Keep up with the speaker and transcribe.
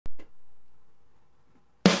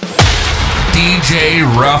DJ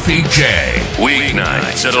Ruffy J.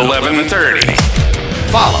 Weeknights at 11:30.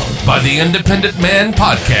 Followed by the Independent Man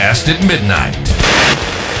Podcast at midnight.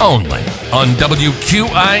 Only on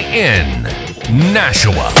WQIN,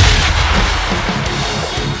 Nashua.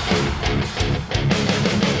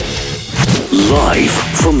 Live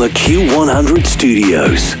from the Q100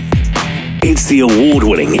 studios. It's the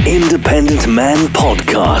award-winning Independent Man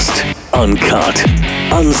Podcast. Uncut,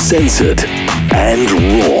 uncensored, and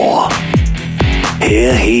raw.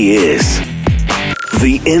 Here he is,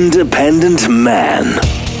 the Independent Man.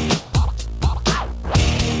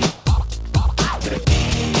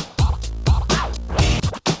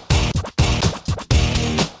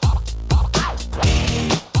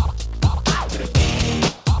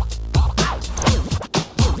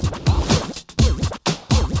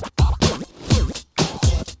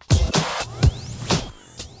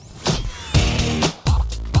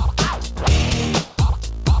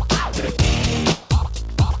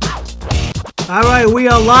 All right, we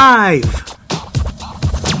are live.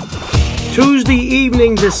 Tuesday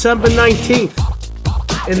evening, December 19th,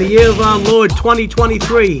 in the year of our Lord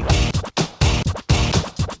 2023.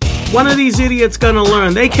 One of these idiots gonna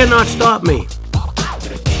learn. They cannot stop me.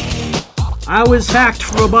 I was hacked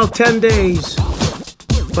for about 10 days,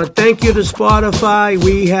 but thank you to Spotify,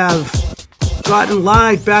 we have gotten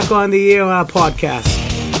live back on the air our podcast.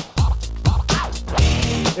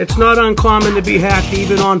 It's not uncommon to be hacked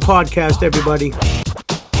even on podcast, everybody.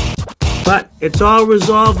 But it's all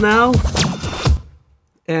resolved now.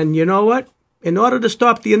 And you know what? In order to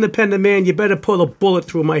stop the Independent Man, you better pull a bullet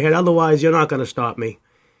through my head. Otherwise, you're not going to stop me.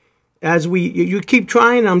 As you keep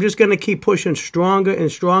trying, I'm just going to keep pushing stronger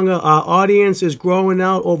and stronger. Our audience is growing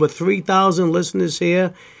out. Over 3,000 listeners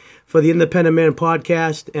here for the Independent Man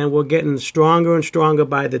Podcast. And we're getting stronger and stronger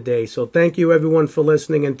by the day. So thank you, everyone, for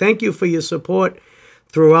listening. And thank you for your support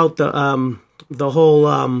throughout the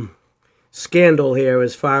whole scandal here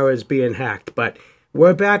as far as being hacked. But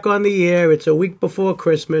we're back on the air. It's a week before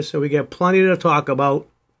Christmas, and we got plenty to talk about.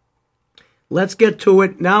 Let's get to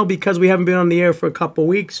it. Now, because we haven't been on the air for a couple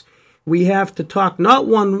weeks, we have to talk not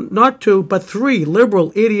one, not two, but three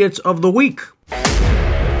liberal idiots of the week.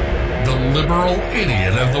 The Liberal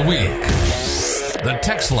Idiot of the Week. The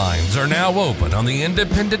text lines are now open on the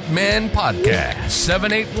Independent Man Podcast,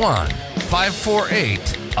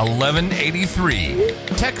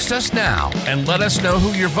 781-548-1183. Text us now and let us know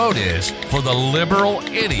who your vote is for the Liberal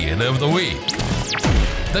Idiot of the Week.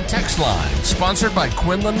 The text line, sponsored by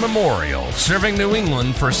Quinlan Memorial, serving New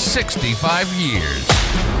England for 65 years.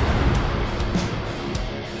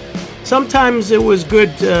 Sometimes it was good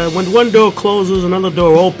when one door closes, another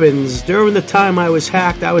door opens. During the time I was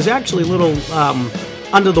hacked, I was actually a little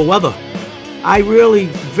under the weather. I really,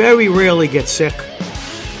 very rarely get sick.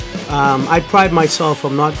 I pride myself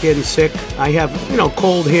on not getting sick. I have,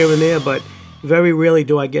 cold here and there, but very rarely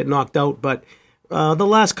do I get knocked out. But the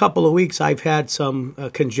last couple of weeks, I've had some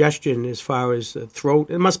congestion as far as the throat.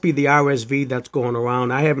 It must be the RSV that's going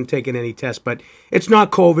around. I haven't taken any tests, but it's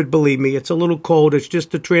not COVID, believe me. It's a little cold. It's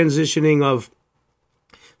just the transitioning of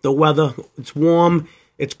the weather. It's warm.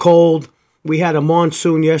 It's cold. We had a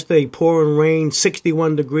monsoon yesterday, pouring rain,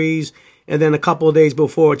 61 degrees, and then a couple of days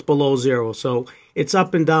before, it's below zero. So it's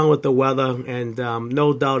up and down with the weather, and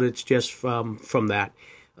no doubt it's just from that.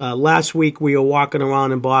 Last week, we were walking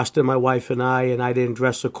around in Boston, my wife and I didn't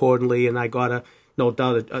dress accordingly, and I got no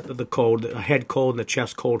doubt, the cold, a head cold and a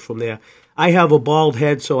chest cold from there. I have a bald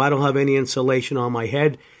head, so I don't have any insulation on my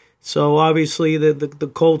head. So obviously,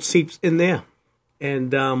 the cold seeps in there.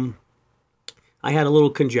 And I had a little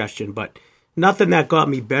congestion, but nothing that got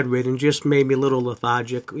me bedridden, just made me a little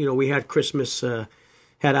lethargic. We had Christmas,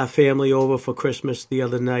 had our family over for Christmas the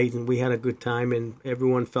other night, and we had a good time, and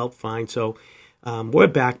everyone felt fine. So we're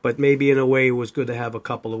back, but maybe in a way it was good to have a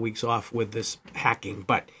couple of weeks off with this hacking.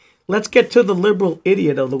 But let's get to the Liberal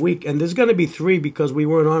Idiot of the Week, and there's going to be three because we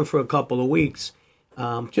weren't on for a couple of weeks.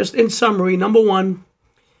 Just in summary, number one,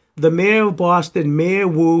 the mayor of Boston, Mayor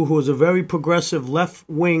Wu, who is a very progressive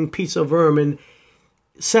left-wing piece of vermin,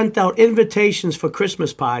 sent out invitations for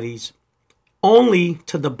Christmas parties only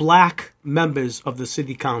to the black members of the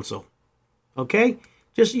city council. Okay?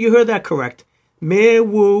 You heard that correct. Mayor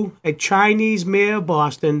Wu, a Chinese mayor of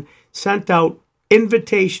Boston, sent out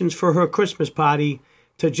invitations for her Christmas party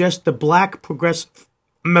to just the black progressive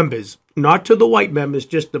members, not to the white members,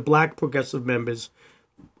 just the black progressive members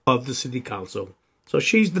of the city council. So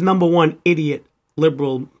she's the number one idiot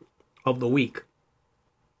liberal of the week.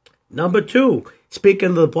 Number two, speaking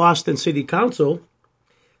of the Boston City Council,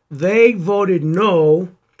 they voted no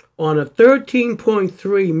on a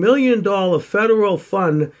 $13.3 million federal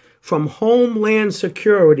fund from Homeland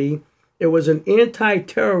Security It was an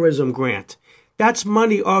anti-terrorism grant. That's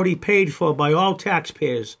money already paid for by all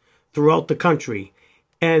taxpayers throughout the country.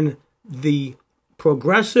 And the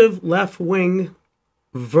progressive left-wing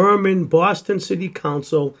vermin Boston City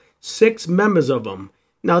Council, 6 members of them.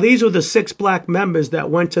 Now, these were the 6 black members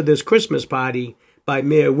that went to this Christmas party by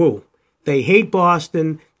Mayor Wu. They hate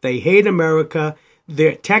Boston. They hate America.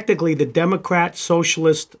 They're technically the Democrat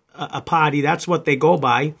Socialist Party. That's what they go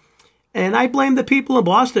by. And I blame the people in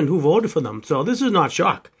Boston who voted for them. So this is not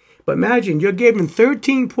shock. But imagine you're given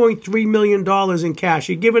 $13.3 million in cash.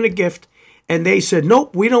 You're given a gift. And they said,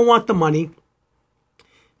 nope, we don't want the money.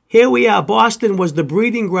 Here we are. Boston was the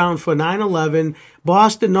breeding ground for 9/11.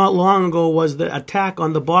 Boston, not long ago, was the attack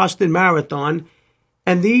on the Boston Marathon.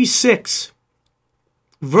 And these 6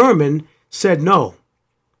 vermin said no.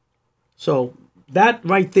 So that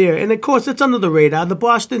right there. And of course, it's under the radar. The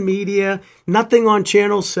Boston media, nothing on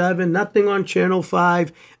Channel 7, nothing on Channel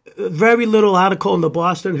 5, very little article in the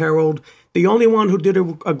Boston Herald. The only one who did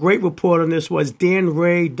a great report on this was Dan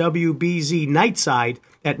Ray, WBZ Nightside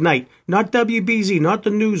at night. Not WBZ, not the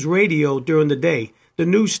news radio during the day. The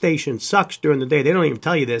news station sucks during the day. They don't even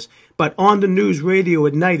tell you this. But on the news radio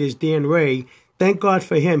at night is Dan Ray. Thank God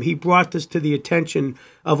for him. He brought this to the attention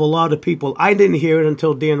of a lot of people. I didn't hear it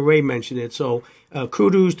until Dan Ray mentioned it. So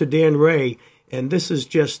kudos to Dan Ray. And this is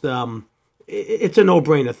just, it's a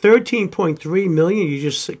no-brainer. $13.3 million, you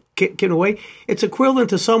just kicking away. It's equivalent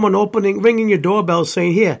to someone ringing your doorbell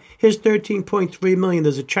saying, here's $13.3 million.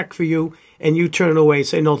 There's a check for you. And you turn it away,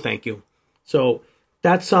 say, no, thank you. So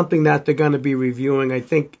that's something that they're going to be reviewing. I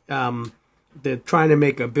think they're trying to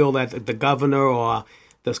make a bill that the governor or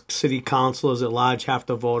the city councilors at large have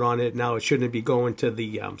to vote on it. Now, it shouldn't be going to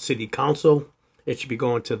the city council. It should be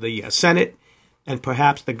going to the Senate and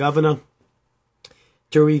perhaps the governor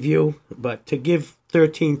to review. But to give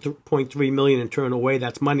 $13.3 million and turn away,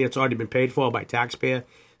 that's money that's already been paid for by taxpayer.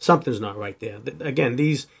 Something's not right there. Again,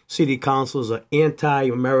 these city councils are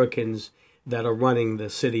anti-Americans that are running the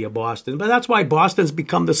city of Boston. But that's why Boston's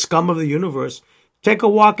become the scum of the universe. Take a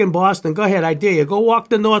walk in Boston. Go ahead, I dare you. Go walk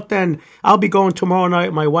the North End. I'll be going tomorrow night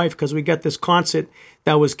with my wife because we got this concert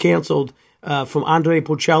that was canceled from Andre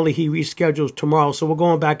Bocelli. He reschedules tomorrow, so we're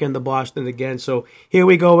going back into Boston again. So here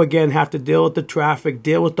we go again. Have to deal with the traffic,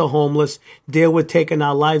 deal with the homeless, deal with taking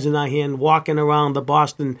our lives in our hand, walking around the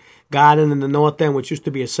Boston Garden in the North End, which used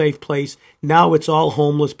to be a safe place. Now it's all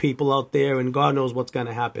homeless people out there, and God knows what's going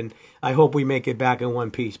to happen. I hope we make it back in one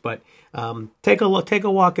piece. But take a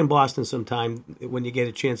walk in Boston sometime when you get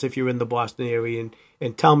a chance, if you're in the Boston area,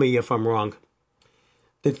 and tell me if I'm wrong.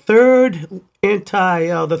 The third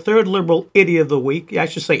liberal idiot of the week, I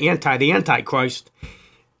should say the Antichrist,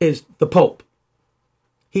 is the Pope.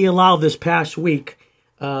 He allowed this past week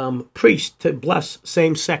priests to bless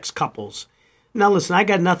same-sex couples. Now, listen, I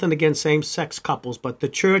got nothing against same-sex couples, but the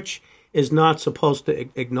church is not supposed to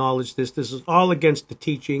acknowledge this. This is all against the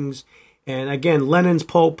teachings. And again, Lenin's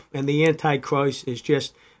Pope and the Antichrist is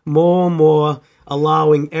just more and more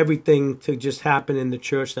allowing everything to just happen in the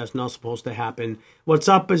church that's not supposed to happen. What's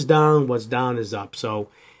up is down. What's down is up. So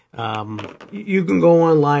you can go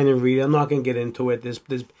online and read. I'm not going to get into it.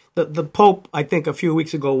 The Pope, I think, a few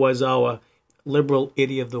weeks ago was our liberal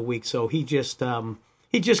idiot of the week. So he just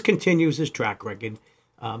continues his track record.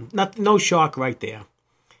 No shock right there.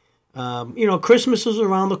 Christmas is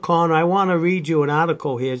around the corner. I want to read you an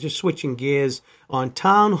article here, just switching gears, on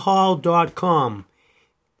townhall.com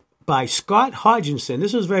by Scott Hodgson.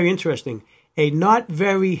 This is very interesting. A not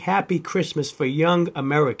very happy Christmas for young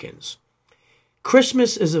Americans.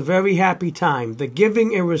 Christmas is a very happy time. The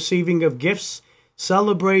giving and receiving of gifts,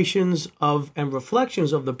 celebrations of and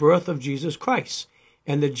reflections of the birth of Jesus Christ,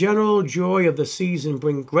 and the general joy of the season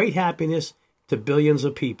bring great happiness to billions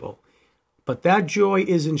of people. But that joy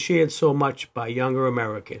isn't shared so much by younger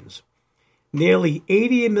Americans. Nearly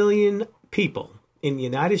 80 million people in the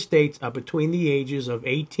United States are between the ages of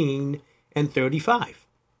 18 and 35.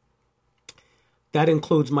 That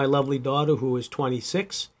includes my lovely daughter, who is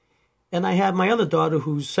 26, and I have my other daughter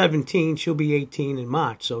who's 17. She'll be 18 in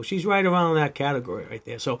March, so she's right around that category right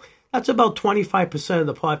there. So that's about 25% of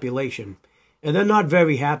the population, and they're not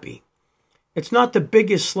very happy. It's not the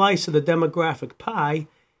biggest slice of the demographic pie,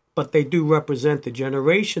 but they do represent the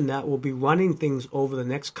generation that will be running things over the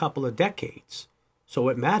next couple of decades. So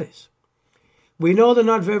it matters. We know they're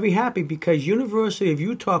not very happy because University of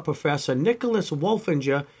Utah professor Nicholas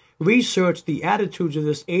Wolfinger researched the attitudes of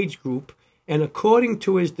this age group, and according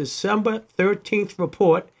to his December 13th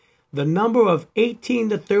report, the number of 18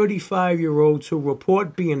 to 35-year-olds who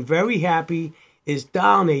report being very happy is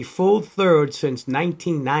down a full third since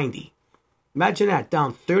 1990. Imagine that,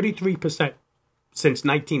 down 33% since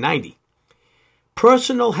 1990.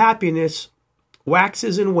 Personal happiness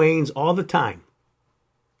waxes and wanes all the time.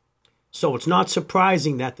 So it's not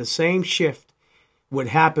surprising that the same shift would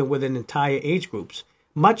happen within entire age groups.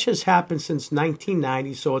 Much has happened since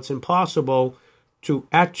 1990, so it's impossible to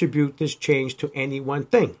attribute this change to any one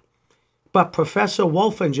thing. But Professor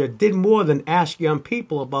Wolfinger did more than ask young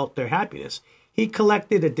people about their happiness. He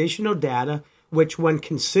collected additional data, which when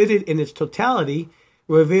considered in its totality,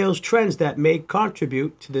 reveals trends that may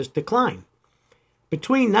contribute to this decline.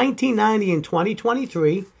 Between 1990 and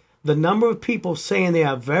 2023, the number of people saying they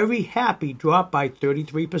are very happy dropped by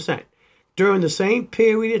 33%. During the same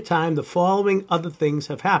period of time, the following other things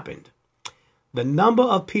have happened. The number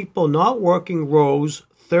of people not working rose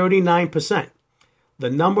 39%. The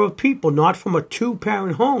number of people not from a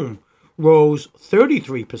two-parent home rose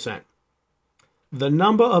 33%. The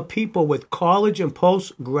number of people with college and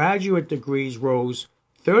postgraduate degrees rose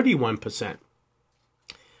 31%.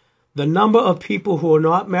 The number of people who are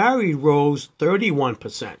not married rose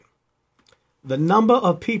 31%. The number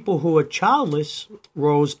of people who are childless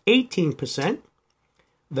rose 18%.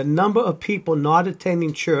 The number of people not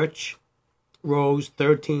attending church rose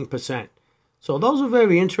 13%. So those are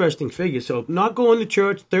very interesting figures. So not going to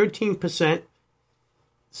church, 13%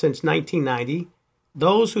 since 1990.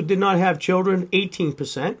 Those who did not have children,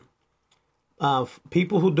 18%.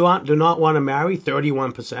 People who do not want to marry,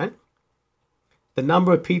 31%. The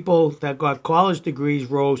number of people that got college degrees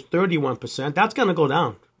rose 31%. That's going to go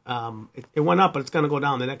down. It went up, but it's going to go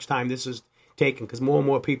down the next time this is taken because more and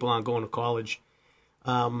more people aren't going to college.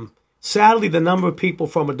 Sadly, the number of people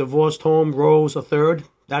from a divorced home rose a third.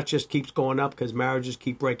 That just keeps going up because marriages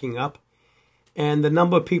keep breaking up. And the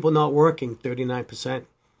number of people not working, 39%.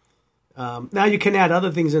 Now you can add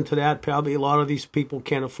other things into that. Probably a lot of these people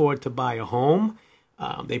can't afford to buy a home.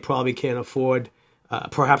 They probably can't afford,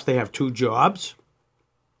 perhaps they have two jobs.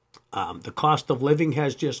 The cost of living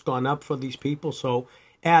has just gone up for these people. So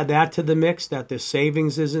add that to the mix, that the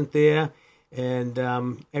savings isn't there.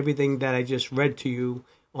 And everything that I just read to you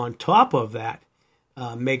on top of that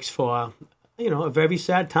makes for, a very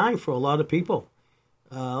sad time for a lot of people.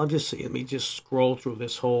 Let me just scroll through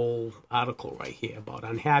this whole article right here about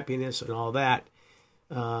unhappiness and all that.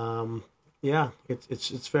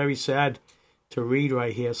 It's very sad to read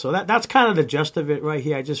right here. So that's kind of the gist of it right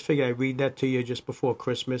here. I just figured I'd read that to you just before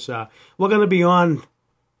Christmas. We're going to be on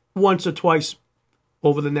once or twice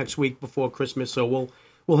over the next week before Christmas, so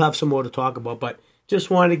we'll have some more to talk about. But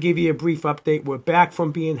just wanted to give you a brief update. We're back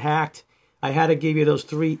from being hacked. I had to give you those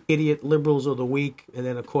 3 idiot liberals of the week, and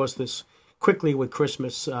then of course this quickly with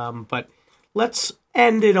Christmas. But let's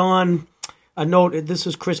end it on a note. This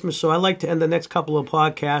is Christmas, so I like to end the next couple of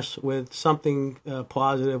podcasts with something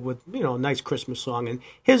positive, with a nice Christmas song. And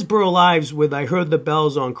Hillsborough Lives with "I Heard the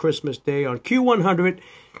Bells on Christmas Day" on Q100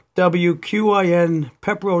 WQIN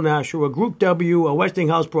Pepperell Nashua, Group W, a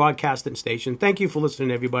Westinghouse broadcasting station. Thank you for listening,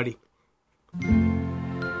 everybody.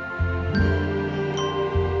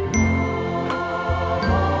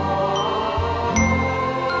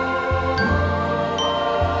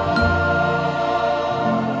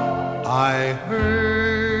 I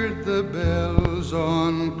heard the bells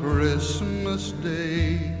on Christmas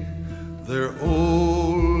Day, their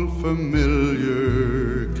old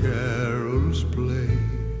familiar carols play,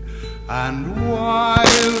 and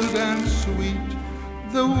wild and sweet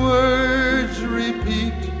the words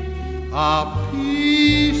repeat, of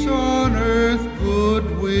peace on earth,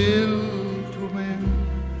 goodwill to men.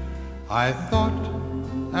 I thought,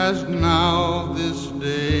 as now this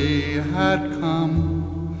day had come,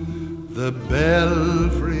 the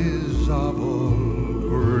belfries of all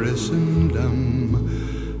Christendom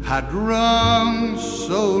had rung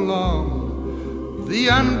so long the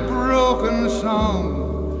unbroken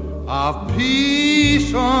song of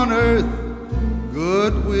peace on earth,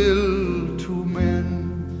 goodwill to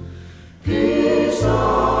men. Peace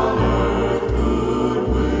on earth,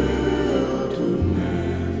 goodwill to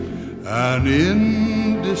men. And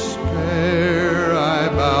in despair I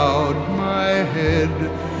bowed my head.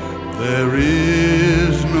 There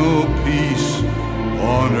is no peace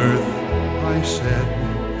on earth, I said,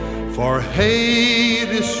 for hate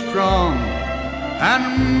is strong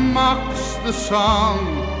and mocks the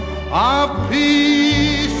song of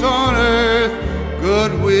peace on earth,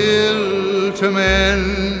 goodwill to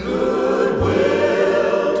men.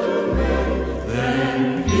 Goodwill to men.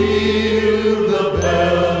 Then peal the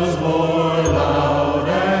bells more loud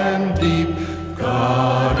and deep.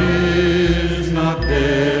 God is not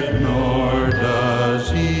dead,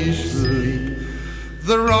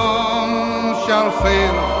 the wrong shall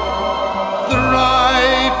fail, the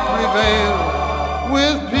right prevail,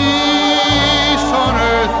 with peace on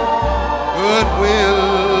earth, goodwill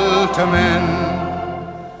goodwill to men.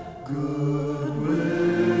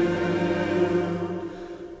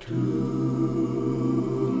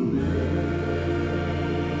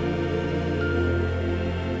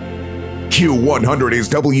 Q100 is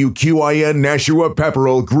WQIN Nashua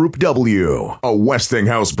Pepperell Group W, a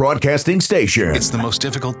Westinghouse broadcasting station. It's the most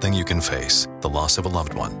difficult thing you can face, the loss of a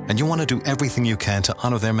loved one, and you want to do everything you can to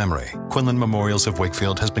honor their memory. Quinlan Memorials of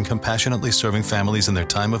Wakefield has been compassionately serving families in their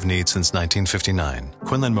time of need since 1959.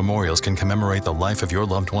 Quinlan Memorials can commemorate the life of your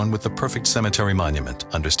loved one with the perfect cemetery monument,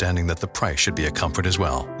 understanding that the price should be a comfort as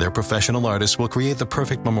well. Their professional artists will create the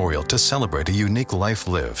perfect memorial to celebrate a unique life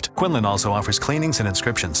lived. Quinlan also offers cleanings and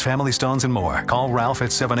inscriptions, family stones, and more. Call Ralph at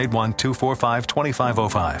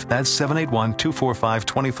 781-245-2505. That's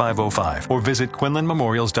 781-245-2505. Or visit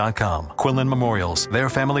QuinlanMemorials.com. Quinlan Memorials, their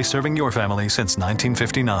family serving your family since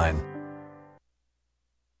 1959.